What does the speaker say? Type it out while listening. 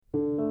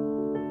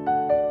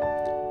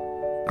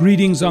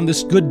Greetings on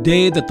this good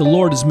day that the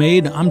Lord has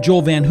made. I'm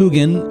Joel Van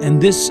Hoogen,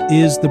 and this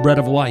is the Bread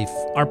of Life.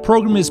 Our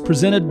program is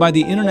presented by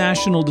the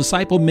International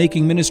Disciple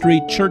Making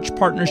Ministry Church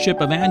Partnership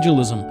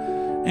Evangelism.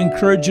 I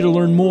encourage you to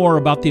learn more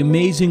about the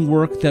amazing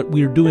work that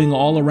we are doing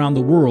all around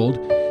the world.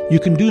 You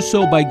can do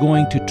so by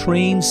going to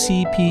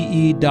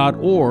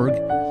traincpe.org.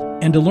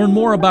 And to learn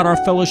more about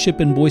our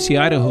fellowship in Boise,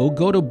 Idaho,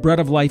 go to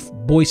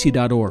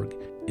breadoflifeboise.org.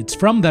 It's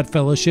from that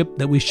fellowship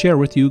that we share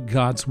with you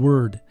God's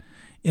Word.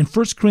 In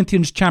 1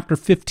 Corinthians chapter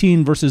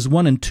 15, verses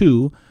 1 and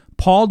 2,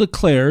 Paul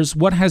declares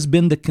what has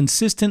been the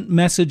consistent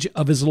message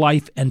of his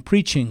life and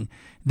preaching.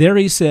 There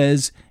he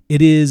says,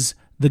 it is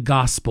the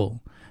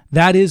gospel.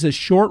 That is a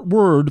short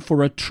word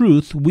for a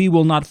truth we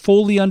will not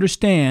fully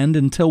understand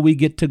until we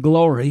get to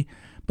glory.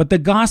 But the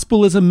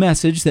gospel is a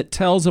message that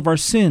tells of our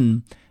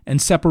sin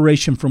and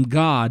separation from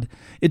God.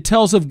 It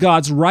tells of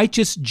God's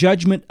righteous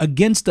judgment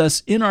against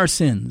us in our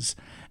sins.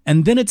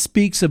 And then it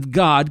speaks of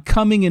God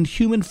coming in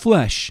human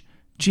flesh,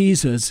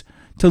 Jesus,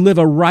 to live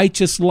a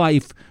righteous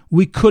life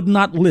we could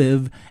not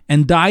live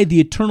and die the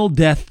eternal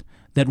death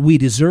that we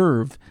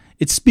deserve.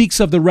 It speaks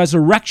of the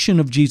resurrection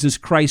of Jesus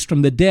Christ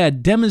from the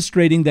dead,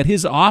 demonstrating that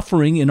his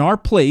offering in our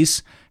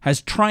place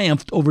has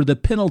triumphed over the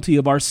penalty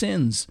of our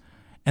sins.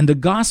 And the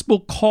gospel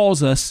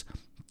calls us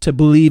to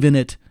believe in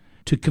it,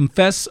 to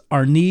confess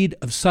our need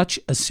of such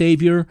a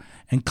Savior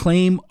and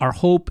claim our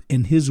hope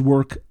in his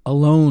work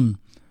alone.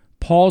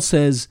 Paul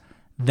says,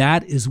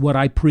 that is what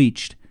I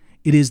preached.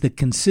 It is the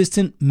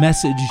consistent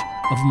message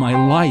of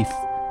my life,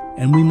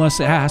 and we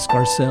must ask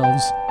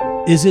ourselves,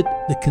 is it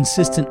the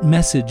consistent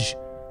message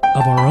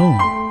of our own?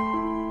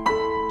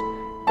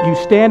 You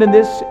stand in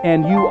this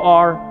and you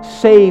are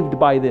saved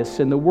by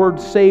this. And the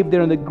word saved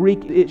there in the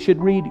Greek, it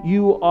should read,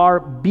 you are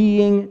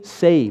being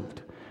saved.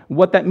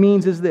 What that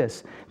means is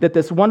this, that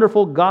this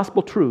wonderful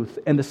gospel truth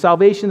and the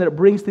salvation that it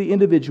brings to the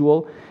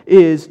individual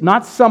is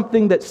not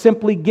something that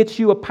simply gets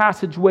you a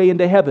passageway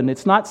into heaven.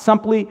 It's not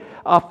simply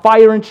a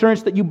fire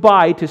insurance that you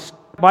buy to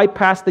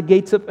bypass the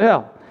gates of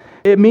hell.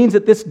 It means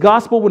that this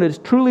gospel, when it is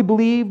truly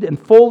believed and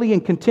fully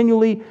and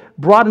continually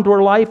brought into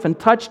our life and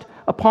touched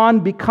upon,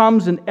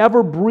 becomes an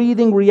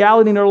ever-breathing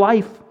reality in our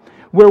life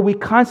where we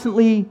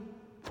constantly,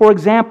 for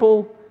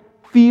example,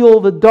 feel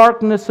the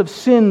darkness of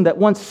sin that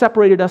once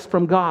separated us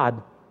from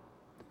God.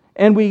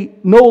 And we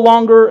no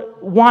longer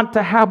want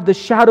to have the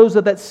shadows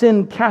of that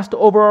sin cast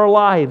over our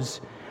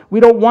lives. We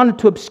don't want it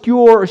to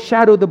obscure or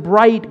shadow the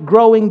bright,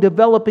 growing,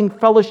 developing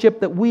fellowship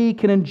that we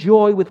can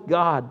enjoy with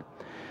God.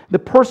 The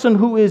person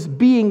who is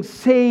being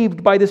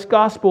saved by this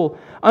gospel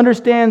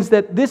understands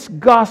that this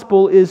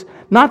gospel is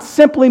not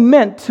simply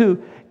meant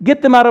to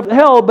get them out of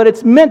hell, but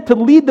it's meant to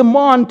lead them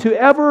on to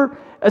ever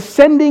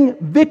ascending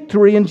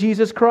victory in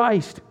Jesus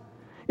Christ.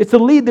 It's to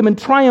lead them in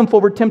triumph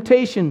over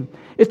temptation.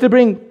 It's to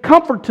bring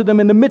comfort to them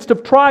in the midst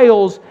of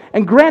trials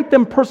and grant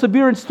them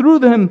perseverance through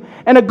them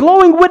and a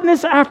glowing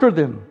witness after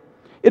them.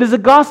 It is a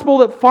gospel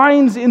that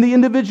finds in the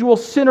individual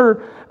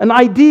sinner an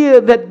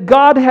idea that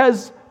God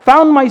has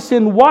found my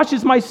sin,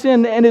 washes my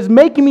sin, and is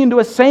making me into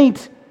a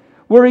saint,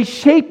 where he's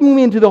shaping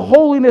me into the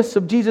holiness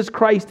of Jesus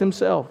Christ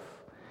himself.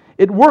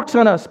 It works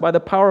on us by the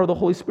power of the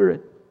Holy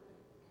Spirit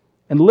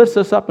and lifts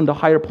us up into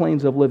higher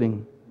planes of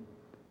living.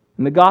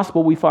 In the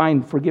gospel, we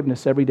find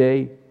forgiveness every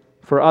day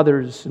for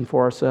others and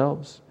for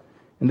ourselves.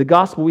 In the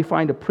gospel, we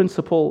find a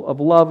principle of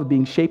love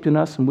being shaped in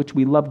us, in which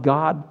we love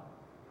God,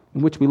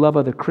 in which we love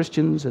other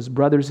Christians as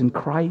brothers in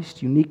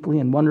Christ uniquely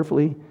and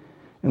wonderfully,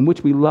 in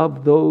which we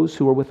love those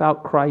who are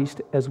without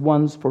Christ as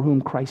ones for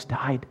whom Christ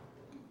died.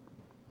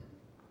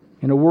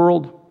 In a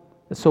world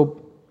that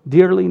so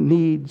dearly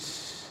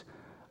needs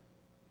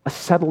a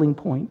settling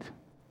point,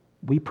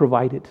 we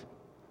provide it,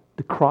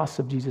 the cross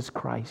of Jesus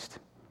Christ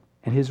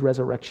and his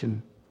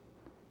resurrection.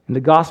 In the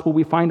gospel,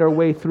 we find our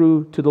way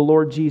through to the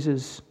Lord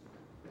Jesus,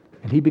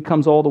 and he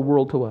becomes all the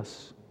world to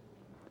us.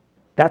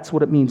 That's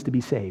what it means to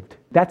be saved.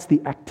 That's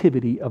the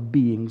activity of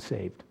being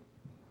saved.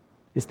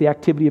 It's the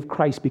activity of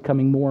Christ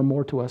becoming more and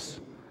more to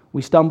us.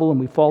 We stumble and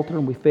we falter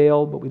and we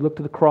fail, but we look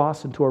to the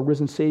cross and to our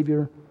risen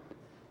Savior.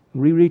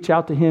 We reach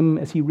out to him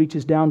as he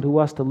reaches down to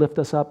us to lift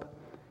us up.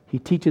 He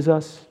teaches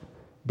us.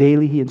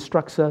 Daily he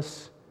instructs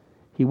us.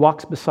 He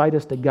walks beside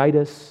us to guide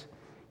us.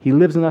 He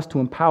lives in us to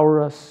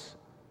empower us.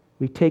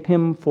 We take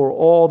him for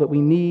all that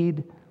we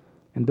need,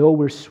 and though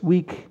we're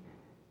weak,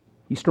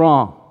 he's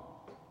strong.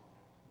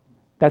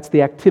 That's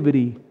the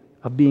activity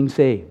of being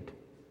saved.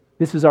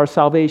 This is our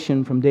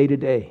salvation from day to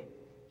day.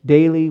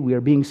 Daily, we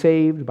are being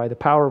saved by the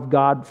power of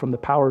God from the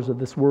powers of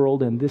this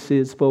world, and this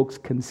is, folks,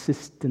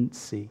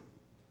 consistency.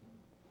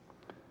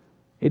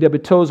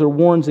 A.W. Tozer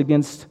warns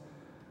against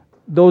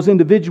those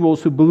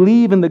individuals who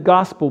believe in the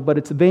gospel, but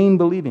it's vain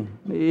believing.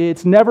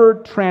 It's never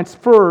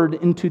transferred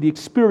into the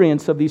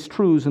experience of these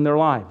truths in their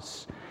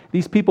lives.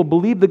 These people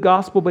believe the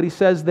gospel, but he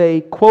says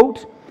they,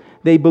 quote,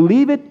 they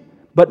believe it,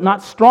 but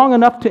not strong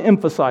enough to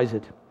emphasize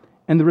it.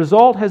 And the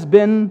result has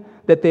been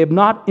that they have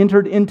not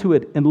entered into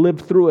it and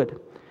lived through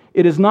it.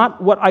 It is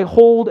not what I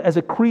hold as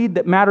a creed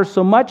that matters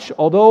so much,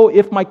 although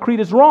if my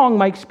creed is wrong,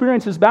 my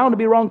experience is bound to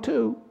be wrong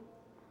too.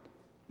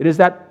 It is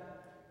that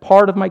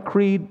part of my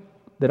creed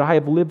that I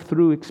have lived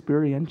through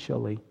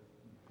experientially.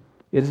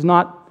 It is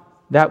not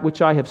that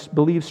which I have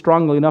believed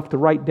strongly enough to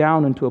write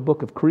down into a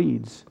book of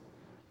creeds,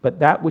 but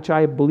that which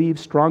I have believed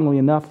strongly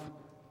enough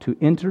to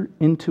enter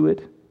into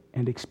it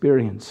and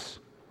experience.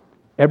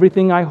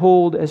 Everything I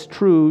hold as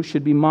true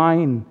should be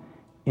mine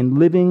in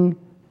living,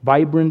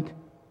 vibrant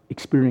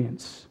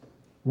experience.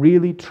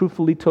 Really,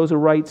 truthfully, Tozer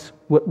writes,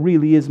 what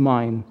really is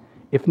mine,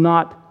 if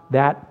not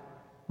that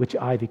which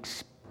I've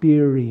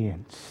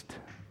experienced.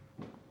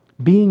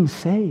 Being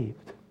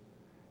saved,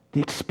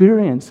 the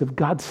experience of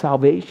God's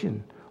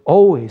salvation,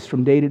 always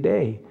from day to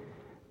day.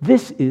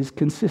 This is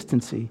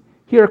consistency.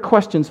 Here are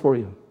questions for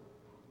you.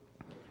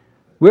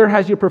 Where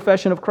has your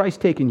profession of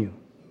Christ taken you?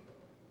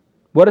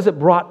 What has it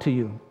brought to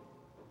you?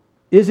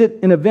 Is it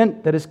an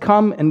event that has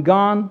come and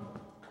gone?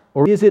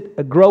 Or is it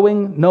a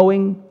growing,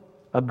 knowing,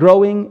 a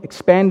growing,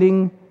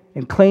 expanding,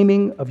 and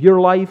claiming of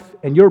your life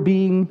and your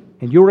being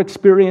and your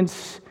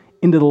experience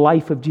into the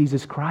life of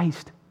Jesus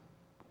Christ?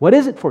 What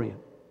is it for you?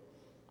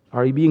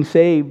 Are you being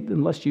saved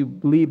unless you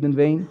believed in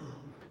vain?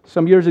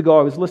 Some years ago,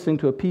 I was listening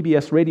to a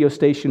PBS radio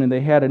station, and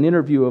they had an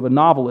interview of a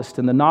novelist,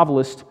 and the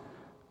novelist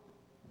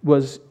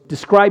was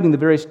describing the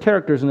various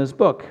characters in his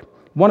book.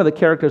 One of the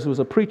characters was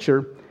a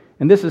preacher,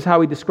 and this is how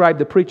he described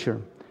the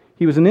preacher.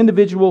 He was an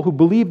individual who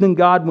believed in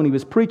God when he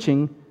was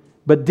preaching,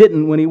 but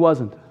didn't when he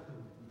wasn't.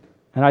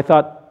 And I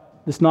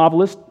thought, this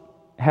novelist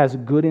has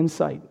good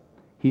insight.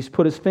 He's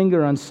put his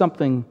finger on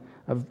something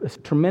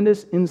of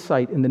tremendous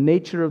insight in the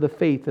nature of the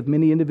faith of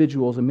many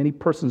individuals and many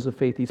persons of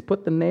faith. He's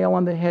put the nail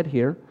on the head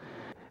here.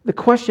 The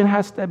question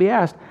has to be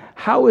asked,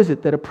 how is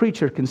it that a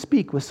preacher can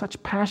speak with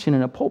such passion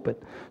in a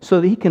pulpit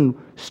so that he can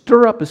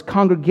stir up his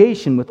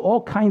congregation with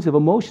all kinds of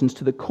emotions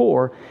to the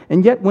core,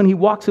 and yet when he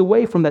walks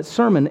away from that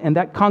sermon and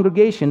that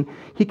congregation,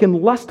 he can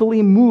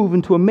lustily move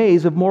into a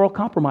maze of moral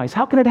compromise?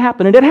 How can it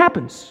happen? And it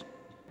happens.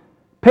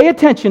 Pay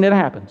attention, it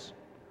happens.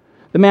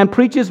 The man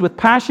preaches with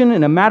passion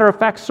and a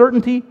matter-of-fact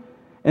certainty,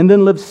 and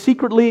then lives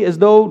secretly as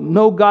though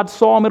no God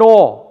saw him at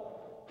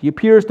all. He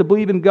appears to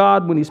believe in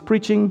God when he's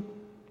preaching,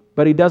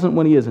 but he doesn't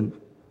when he isn't.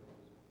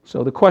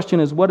 So the question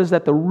is, what is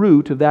at the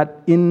root of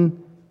that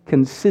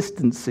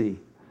inconsistency?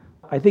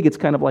 I think it's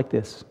kind of like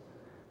this.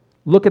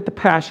 Look at the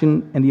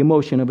passion and the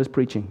emotion of his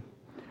preaching.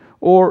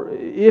 Or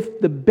if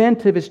the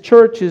bent of his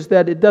church is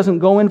that it doesn't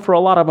go in for a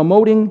lot of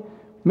emoting,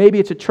 maybe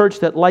it's a church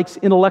that likes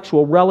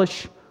intellectual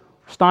relish,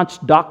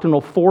 staunch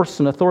doctrinal force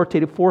and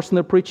authoritative force in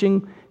their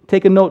preaching.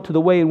 Take a note to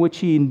the way in which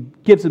he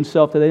gives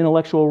himself to the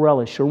intellectual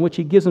relish, or in which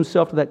he gives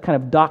himself to that kind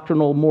of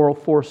doctrinal moral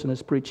force in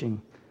his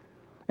preaching.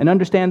 And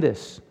understand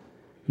this,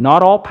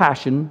 not all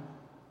passion,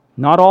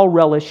 not all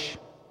relish,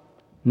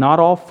 not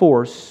all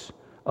force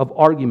of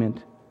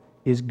argument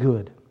is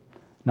good.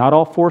 Not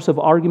all force of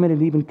argument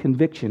and even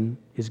conviction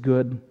is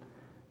good.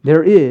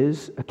 There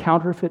is a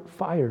counterfeit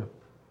fire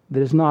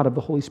that is not of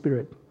the Holy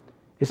Spirit.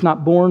 It's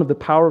not born of the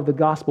power of the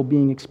gospel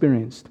being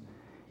experienced.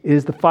 It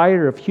is the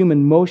fire of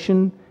human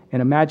motion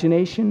and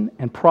imagination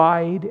and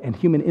pride and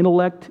human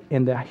intellect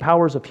and the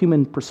powers of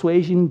human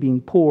persuasion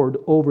being poured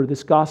over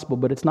this gospel,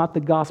 but it's not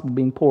the gospel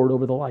being poured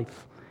over the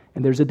life.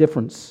 And there's a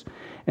difference.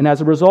 And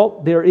as a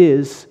result, there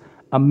is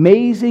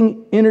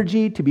amazing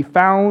energy to be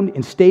found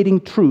in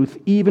stating truth,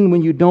 even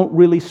when you don't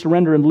really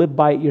surrender and live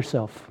by it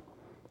yourself.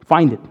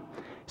 Find it.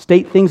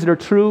 State things that are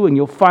true, and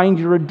you'll find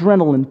your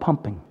adrenaline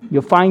pumping.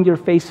 You'll find your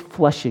face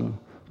flushing.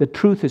 The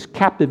truth is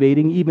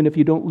captivating, even if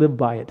you don't live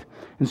by it.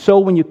 And so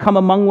when you come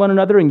among one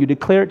another and you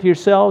declare it to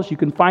yourselves, you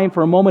can find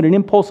for a moment an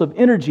impulse of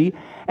energy,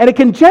 and it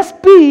can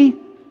just be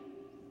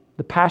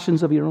the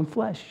passions of your own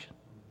flesh.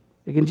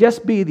 It can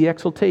just be the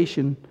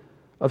exaltation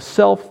of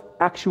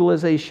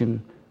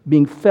self-actualization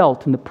being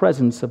felt in the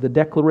presence of the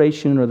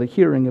declaration or the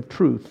hearing of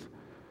truth.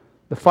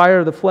 The fire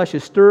of the flesh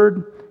is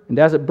stirred, and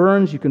as it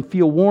burns, you can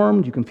feel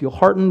warmed, you can feel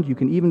heartened, you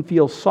can even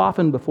feel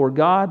softened before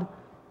God.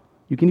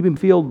 You can even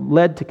feel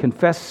led to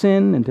confess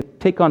sin and to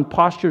take on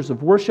postures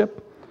of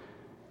worship.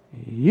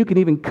 You can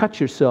even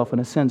cut yourself in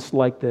a sense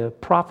like the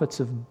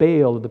prophets of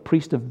Baal or the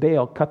priest of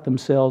Baal cut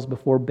themselves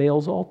before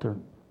Baal's altar,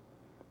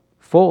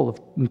 full of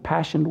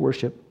impassioned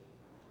worship.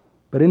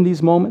 But in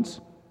these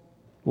moments,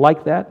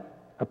 like that,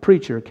 a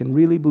preacher can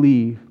really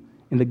believe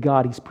in the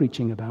God he's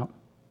preaching about.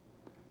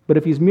 But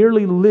if he's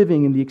merely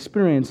living in the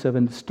experience of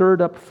a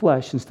stirred up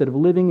flesh instead of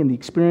living in the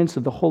experience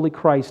of the Holy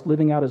Christ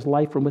living out his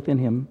life from within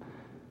him,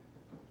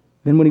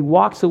 then when he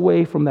walks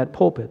away from that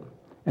pulpit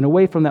and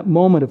away from that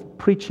moment of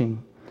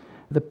preaching,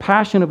 the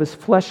passion of his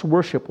flesh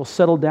worship will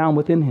settle down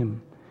within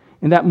him.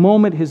 In that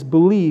moment, his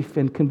belief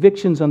and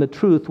convictions on the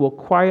truth will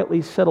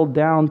quietly settle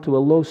down to a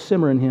low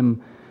simmer in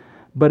him,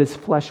 but his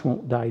flesh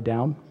won't die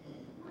down.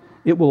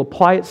 It will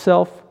apply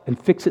itself and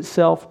fix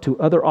itself to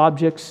other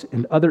objects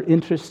and other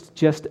interests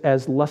just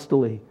as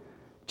lustily,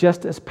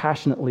 just as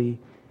passionately,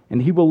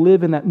 and he will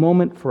live in that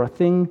moment for a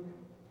thing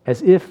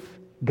as if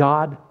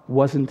God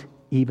wasn't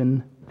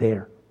even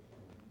there.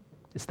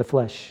 It's the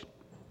flesh.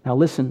 Now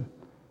listen,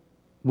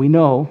 we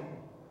know,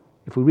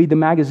 if we read the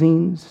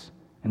magazines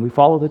and we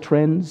follow the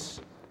trends,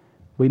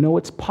 we know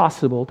it's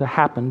possible to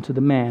happen to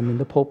the man in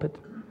the pulpit.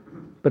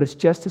 but it's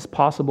just as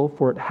possible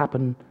for it to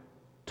happen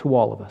to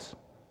all of us,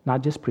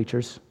 not just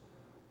preachers.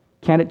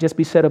 Can't it just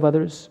be said of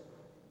others?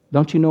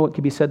 Don't you know it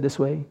can be said this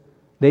way?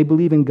 They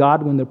believe in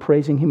God when they're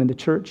praising Him in the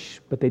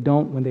church, but they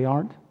don't when they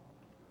aren't.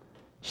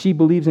 She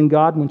believes in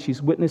God when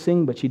she's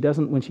witnessing, but she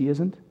doesn't when she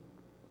isn't.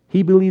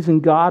 He believes in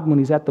God when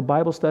he's at the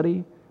Bible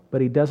study,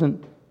 but he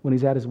doesn't when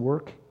he's at his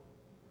work.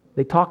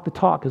 They talk the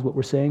talk, is what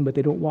we're saying, but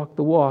they don't walk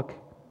the walk.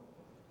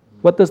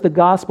 What does the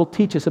gospel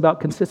teach us about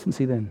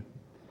consistency then?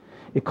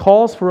 It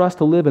calls for us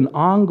to live an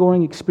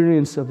ongoing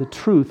experience of the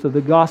truth of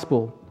the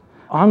gospel,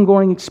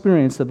 ongoing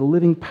experience of the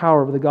living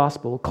power of the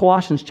gospel.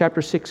 Colossians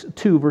chapter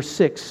 2, verse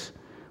 6,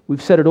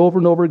 we've said it over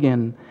and over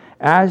again.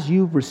 As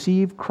you've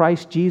received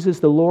Christ Jesus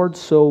the Lord,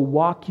 so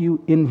walk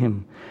you in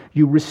Him.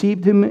 You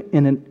received Him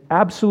in an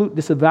absolute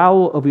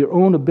disavowal of your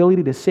own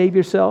ability to save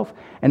yourself,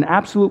 an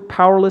absolute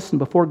powerlessness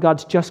before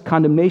God's just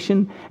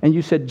condemnation, and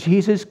you said,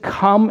 Jesus,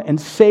 come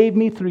and save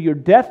me through your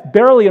death,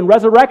 burial, and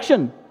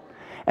resurrection.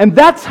 And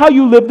that's how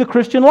you live the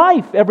Christian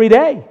life every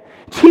day.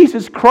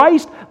 Jesus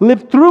Christ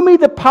lived through me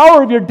the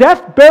power of your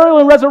death, burial,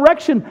 and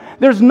resurrection.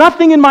 There's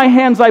nothing in my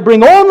hands I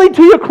bring, only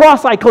to your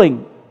cross I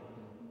cling.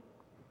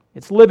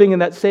 It's living in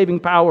that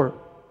saving power.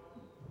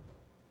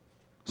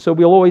 So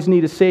we'll always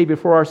need a Savior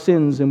for our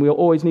sins, and we'll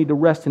always need to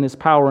rest in His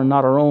power and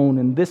not our own,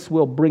 and this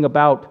will bring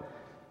about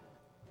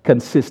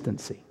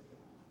consistency.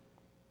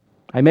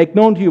 I make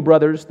known to you,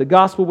 brothers, the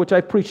gospel which I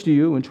preached to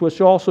you, and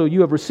which also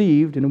you have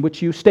received, and in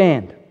which you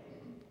stand,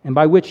 and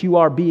by which you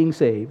are being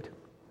saved,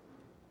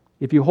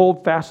 if you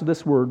hold fast to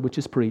this word which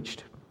is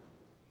preached,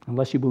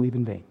 unless you believe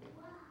in vain.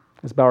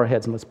 Let's bow our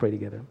heads and let's pray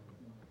together.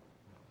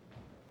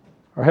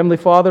 Our Heavenly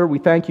Father, we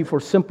thank you for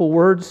simple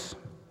words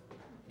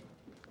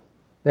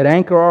that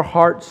anchor our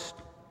hearts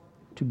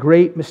to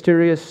great,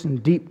 mysterious,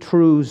 and deep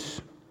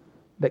truths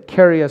that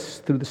carry us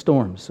through the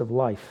storms of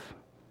life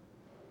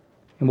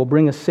and will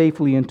bring us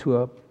safely into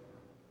a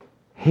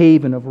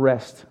haven of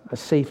rest, a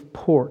safe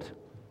port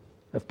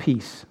of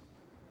peace.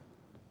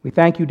 We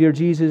thank you, dear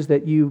Jesus,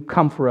 that you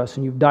come for us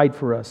and you've died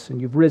for us and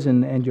you've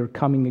risen and you're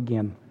coming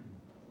again.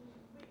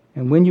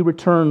 And when you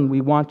return, we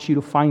want you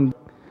to find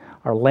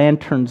our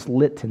lanterns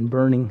lit and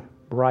burning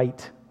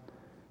bright.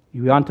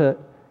 We want to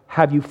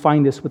have you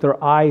find us with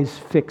our eyes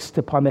fixed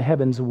upon the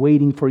heavens,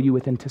 waiting for you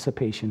with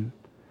anticipation.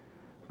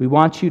 We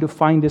want you to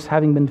find us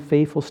having been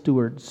faithful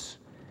stewards,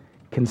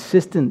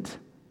 consistently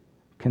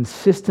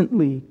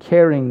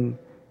caring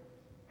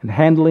and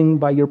handling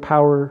by your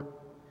power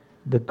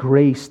the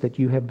grace that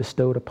you have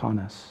bestowed upon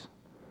us.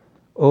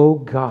 Oh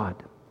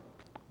God,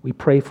 we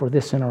pray for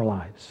this in our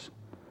lives.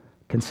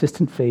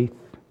 Consistent faith,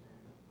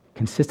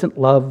 consistent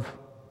love,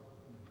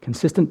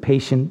 consistent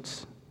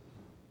patience,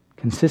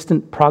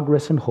 consistent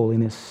progress in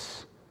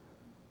holiness,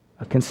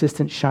 a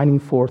consistent shining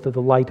forth of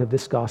the light of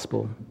this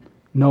gospel,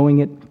 knowing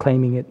it,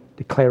 claiming it,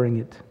 declaring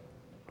it,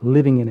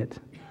 living in it,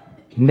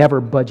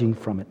 never budging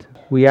from it.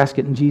 We ask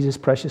it in Jesus'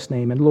 precious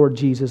name. And Lord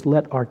Jesus,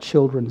 let our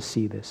children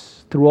see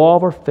this. Through all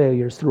of our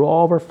failures, through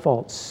all of our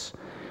faults,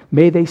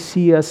 may they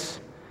see us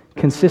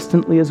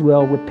consistently as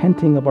well,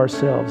 repenting of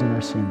ourselves and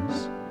our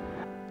sins,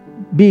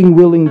 being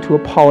willing to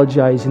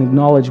apologize and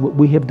acknowledge what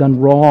we have done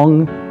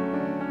wrong,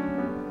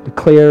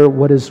 declare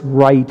what is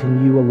right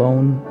in you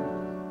alone,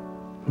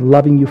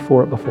 loving you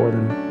for it before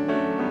them.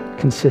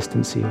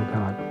 Consistency, oh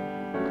God.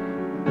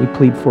 We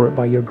plead for it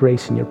by your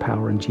grace and your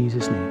power in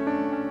Jesus' name.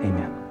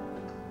 Amen.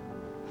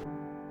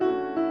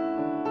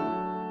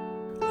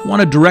 I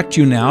want to direct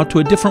you now to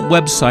a different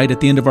website at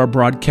the end of our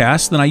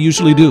broadcast than I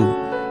usually do.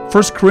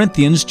 1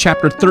 Corinthians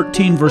chapter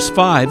 13, verse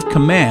 5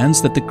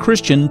 commands that the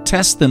Christian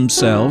test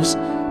themselves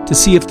to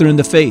see if they're in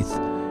the faith.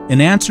 In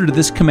answer to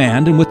this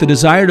command, and with the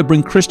desire to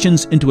bring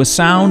Christians into a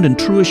sound and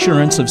true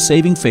assurance of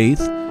saving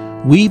faith,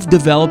 we've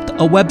developed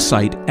a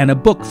website and a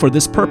book for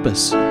this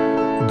purpose.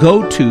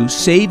 Go to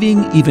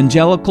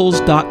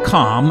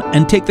savingevangelicals.com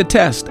and take the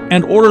test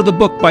and order the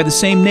book by the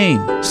same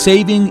name,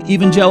 Saving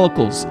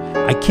Evangelicals.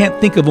 I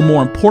can't think of a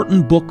more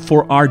important book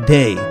for our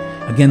day.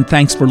 Again,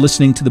 thanks for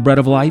listening to The Bread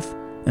of Life.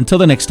 Until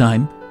the next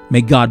time,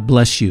 may God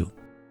bless you.